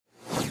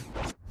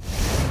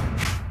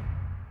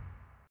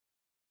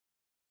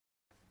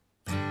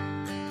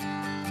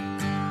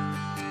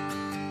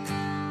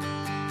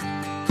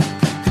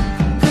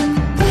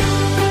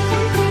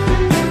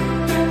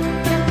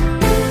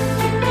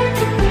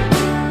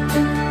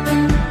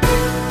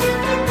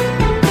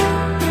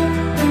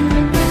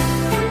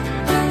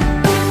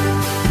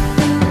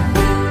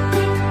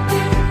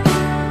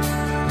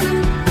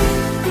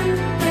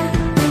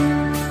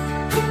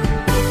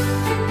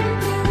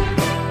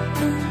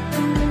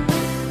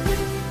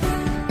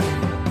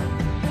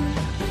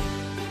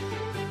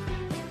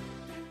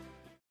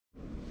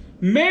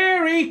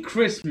Merry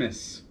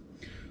Christmas!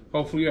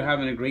 Hopefully you're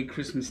having a great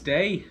Christmas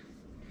day.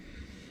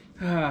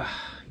 I'm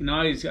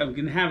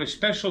going to have a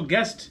special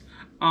guest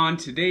on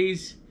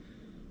today's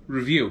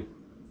review.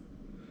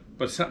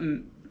 But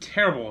something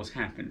terrible has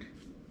happened.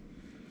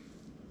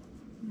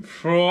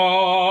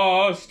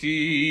 Frosty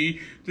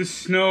the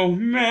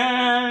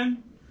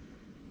Snowman,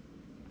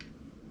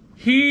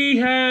 he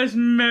has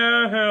melted.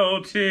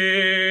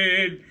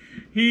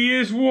 He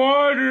is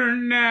water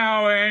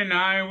now, and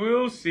I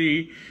will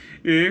see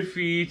if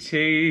he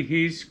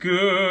tastes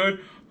good.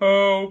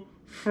 Oh,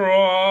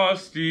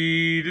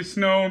 Frosty the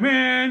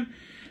Snowman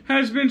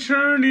has been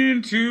turned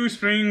into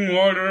spring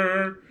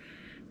water.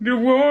 The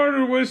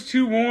water was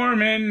too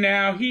warm, and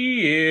now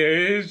he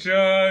is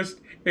just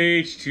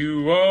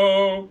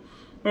H2O.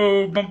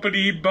 Oh,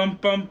 bumpity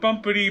bump bump,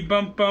 bumpity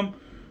bump bump.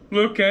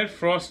 Look at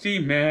Frosty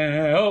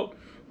melt.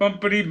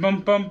 Bumpity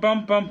bump bump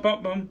bump bump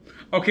bump bump.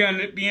 Okay,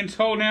 I'm being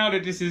told now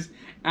that this is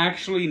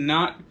actually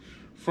not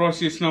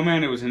Frosty the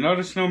Snowman. It was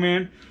another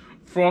snowman.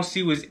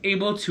 Frosty was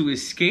able to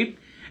escape,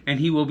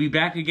 and he will be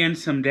back again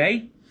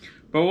someday.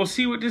 But we'll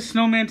see what this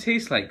snowman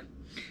tastes like.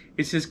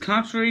 It says,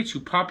 contrary to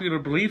popular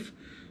belief,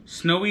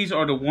 snowies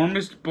are the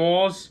warmest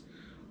balls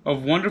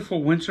of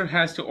wonderful winter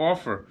has to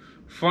offer.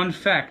 Fun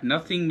fact,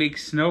 nothing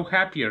makes snow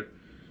happier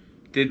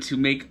than to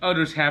make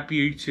others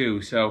happier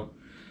too. So,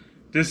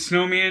 this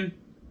snowman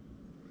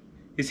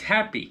is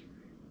happy.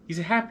 He's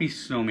a happy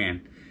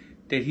snowman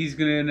that he's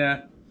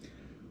gonna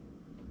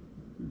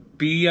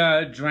be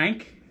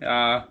drank.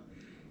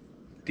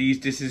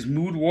 This is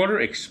mood water.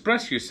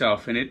 Express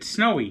yourself, and it's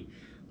snowy.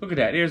 Look at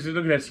that.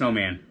 Look at that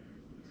snowman.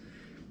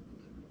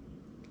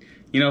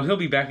 You know, he'll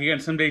be back again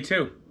someday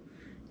too.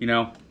 You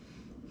know,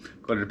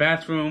 go to the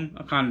bathroom,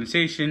 a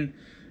condensation,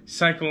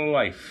 cycle of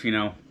life, you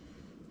know.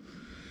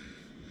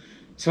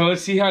 So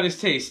let's see how this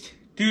tastes.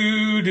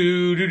 Do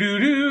do do do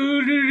do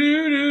do do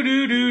do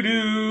do do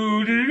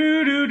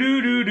do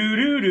do do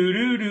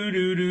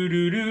do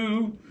do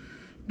do.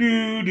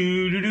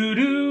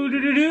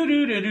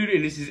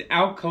 And this is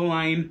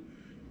alkaline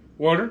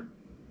water,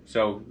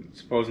 so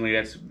supposedly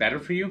that's better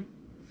for you.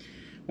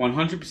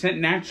 100%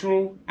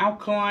 natural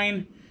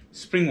alkaline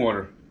spring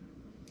water.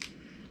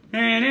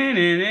 Bran,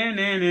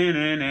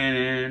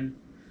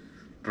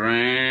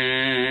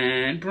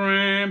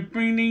 bran,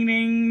 bring, ding,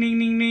 ding, ding,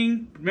 ding,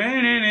 ding.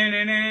 Bran, ding,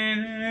 ding, ding,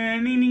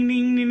 ding, ding,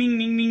 ding,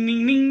 ding, ding,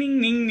 ding,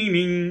 ding, ding,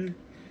 ding.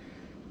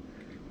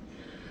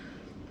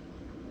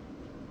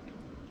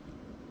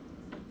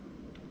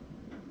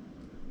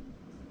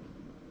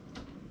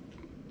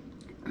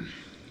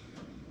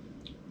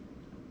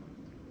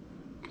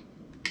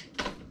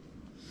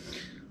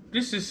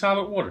 This is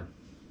solid water.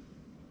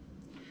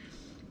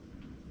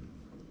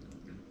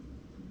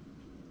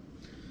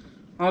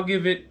 I'll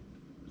give it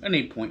an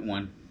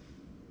 8.1.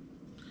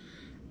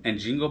 And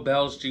jingle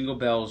bells,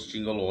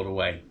 jingle all the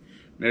way.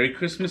 Merry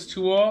Christmas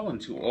to all, and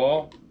to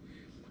all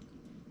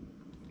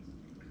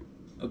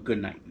a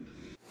good night.